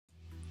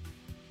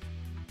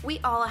We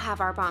all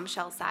have our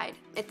bombshell side.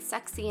 It's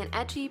sexy and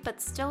edgy,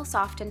 but still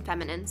soft and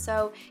feminine,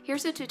 so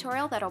here's a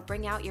tutorial that'll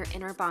bring out your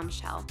inner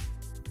bombshell.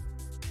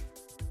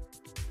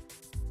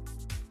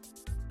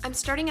 I'm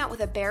starting out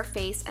with a bare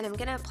face, and I'm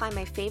going to apply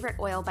my favorite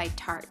oil by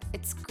Tarte.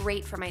 It's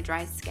great for my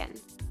dry skin.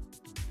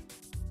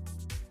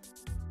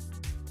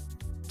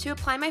 To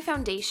apply my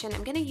foundation,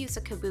 I'm going to use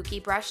a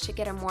kabuki brush to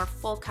get a more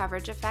full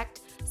coverage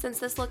effect, since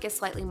this look is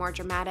slightly more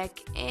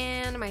dramatic,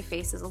 and my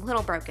face is a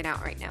little broken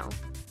out right now.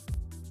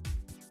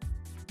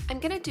 I'm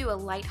going to do a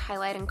light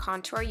highlight and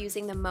contour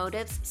using the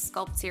Motives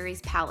Sculpt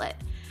Series palette.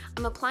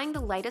 I'm applying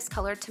the lightest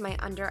color to my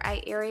under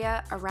eye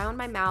area, around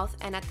my mouth,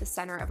 and at the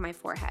center of my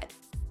forehead.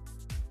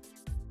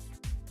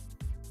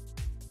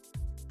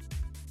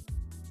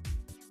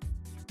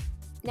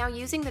 Now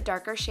using the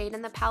darker shade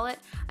in the palette,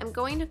 I'm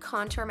going to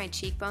contour my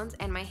cheekbones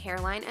and my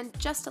hairline and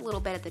just a little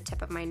bit at the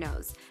tip of my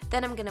nose.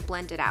 Then I'm going to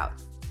blend it out.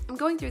 I'm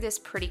going through this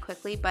pretty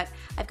quickly, but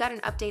I've got an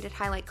updated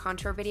highlight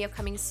contour video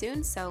coming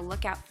soon, so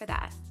look out for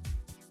that.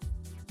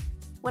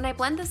 When I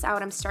blend this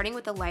out, I'm starting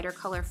with the lighter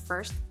color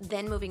first,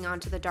 then moving on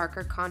to the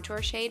darker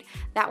contour shade.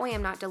 That way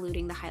I'm not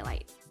diluting the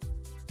highlight.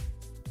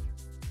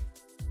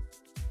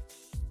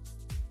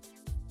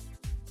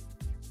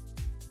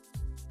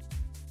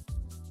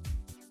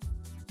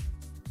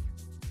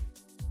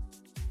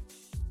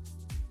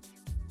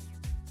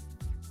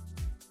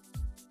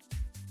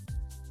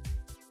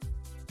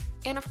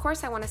 And of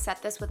course I want to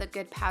set this with a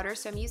good powder,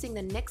 so I'm using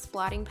the NYX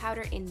blotting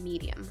powder in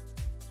medium.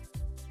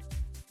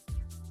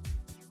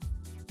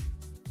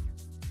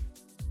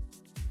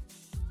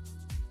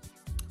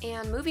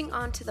 And moving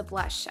on to the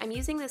blush, I'm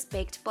using this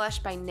baked blush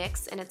by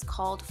NYX and it's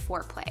called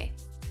Foreplay.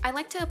 I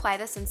like to apply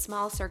this in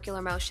small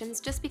circular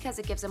motions just because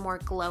it gives a more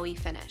glowy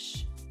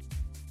finish.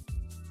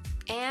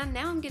 And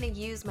now I'm going to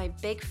use my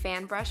big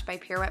fan brush by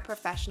Pirouette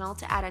Professional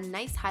to add a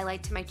nice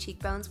highlight to my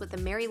cheekbones with the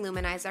Mary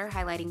LouManizer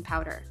highlighting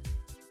powder.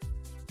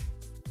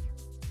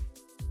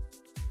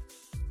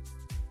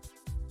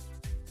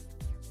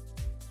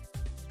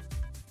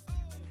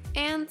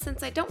 And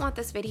since I don't want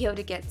this video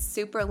to get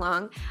super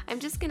long, I'm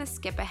just going to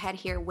skip ahead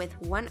here with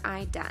one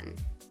eye done.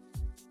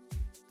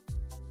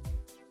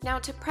 Now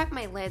to prep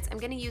my lids, I'm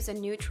going to use a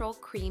neutral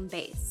cream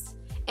base.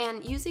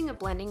 And using a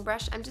blending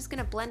brush, I'm just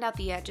going to blend out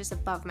the edges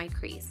above my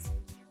crease.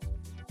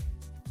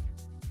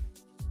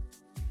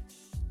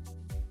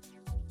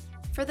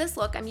 For this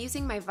look, I'm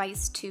using my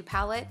Vice 2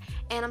 palette,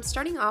 and I'm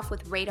starting off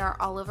with Radar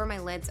all over my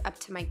lids up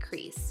to my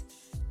crease.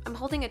 I'm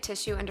holding a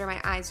tissue under my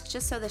eyes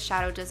just so the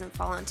shadow doesn't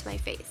fall onto my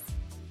face.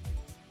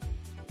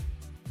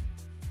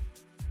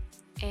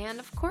 And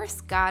of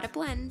course, gotta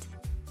blend.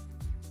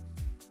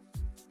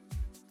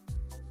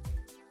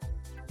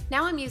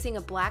 Now I'm using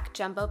a black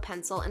jumbo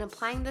pencil and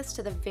applying this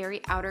to the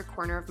very outer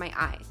corner of my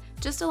eye,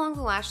 just along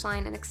the lash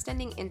line and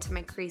extending into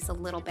my crease a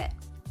little bit.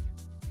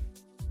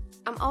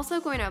 I'm also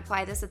going to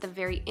apply this at the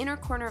very inner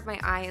corner of my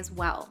eye as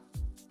well.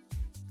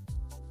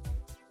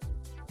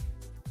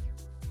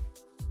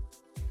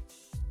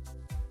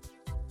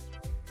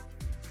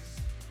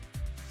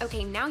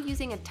 Okay, now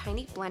using a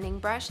tiny blending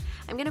brush,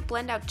 I'm going to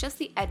blend out just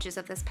the edges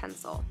of this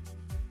pencil.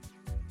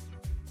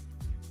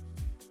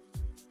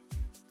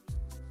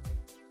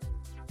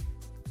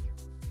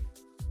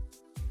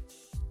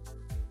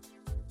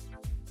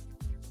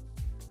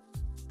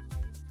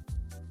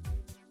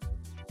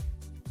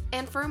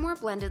 And for a more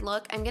blended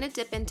look, I'm going to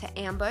dip into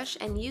Ambush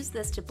and use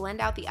this to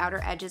blend out the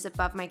outer edges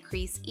above my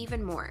crease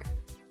even more.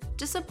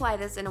 Just apply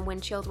this in a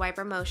windshield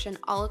wiper motion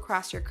all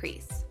across your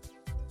crease.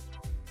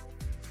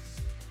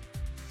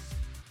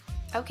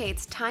 Okay,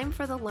 it's time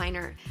for the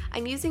liner.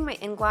 I'm using my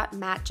Inglot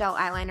matte gel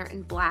eyeliner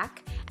in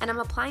black, and I'm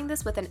applying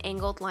this with an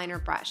angled liner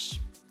brush.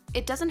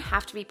 It doesn't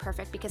have to be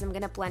perfect because I'm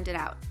going to blend it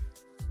out.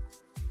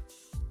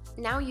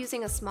 Now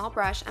using a small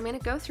brush, I'm going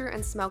to go through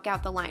and smoke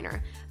out the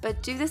liner,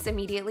 but do this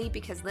immediately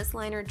because this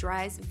liner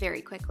dries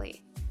very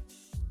quickly.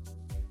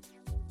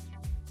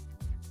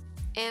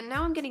 And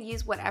now I'm going to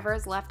use whatever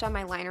is left on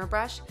my liner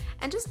brush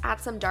and just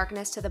add some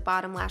darkness to the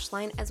bottom lash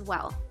line as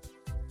well.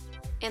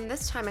 And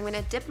this time I'm going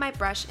to dip my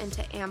brush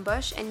into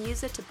Ambush and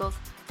use it to both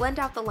blend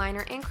out the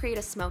liner and create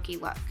a smoky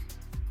look.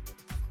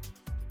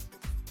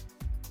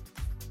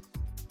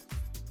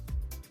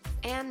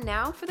 And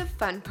now for the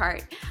fun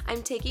part.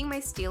 I'm taking my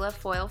Stila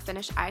foil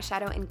finish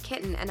eyeshadow in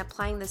Kitten and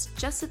applying this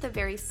just at the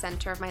very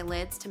center of my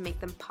lids to make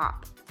them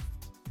pop.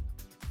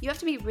 You have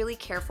to be really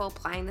careful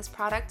applying this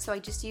product, so I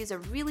just use a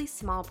really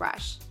small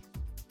brush.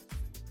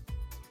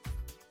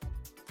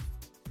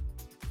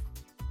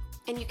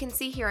 And you can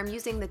see here I'm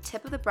using the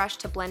tip of the brush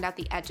to blend out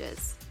the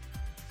edges.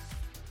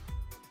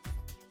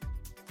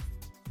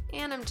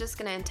 And I'm just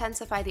going to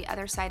intensify the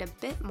other side a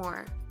bit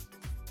more.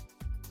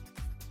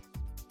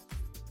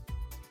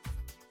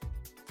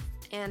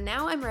 And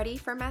now I'm ready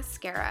for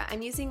mascara.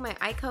 I'm using my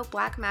Eyeko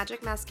Black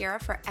Magic Mascara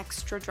for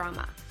extra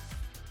drama.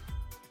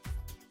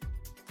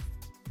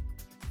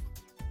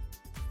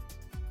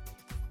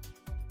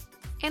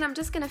 And I'm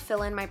just going to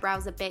fill in my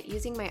brows a bit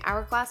using my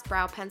Hourglass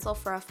brow pencil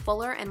for a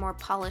fuller and more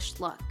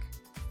polished look.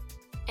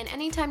 And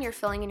anytime you're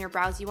filling in your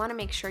brows, you want to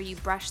make sure you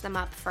brush them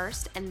up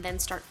first and then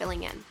start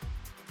filling in.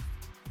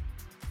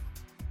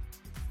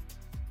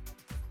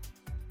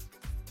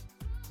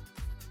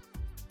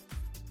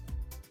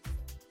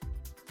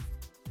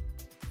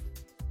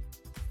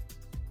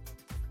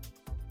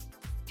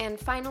 And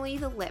finally,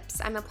 the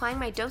lips. I'm applying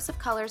my Dose of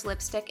Colors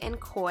lipstick in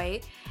Koi,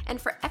 and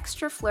for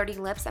extra flirty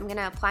lips, I'm going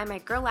to apply my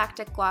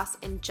Girlactik gloss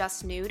in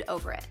Just Nude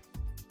over it.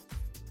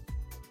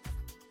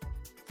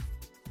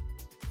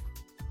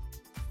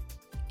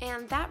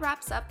 And that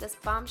wraps up this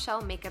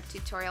Bombshell makeup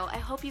tutorial. I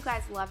hope you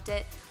guys loved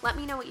it. Let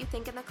me know what you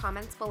think in the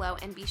comments below,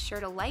 and be sure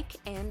to like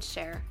and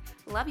share.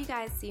 Love you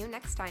guys. See you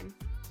next time.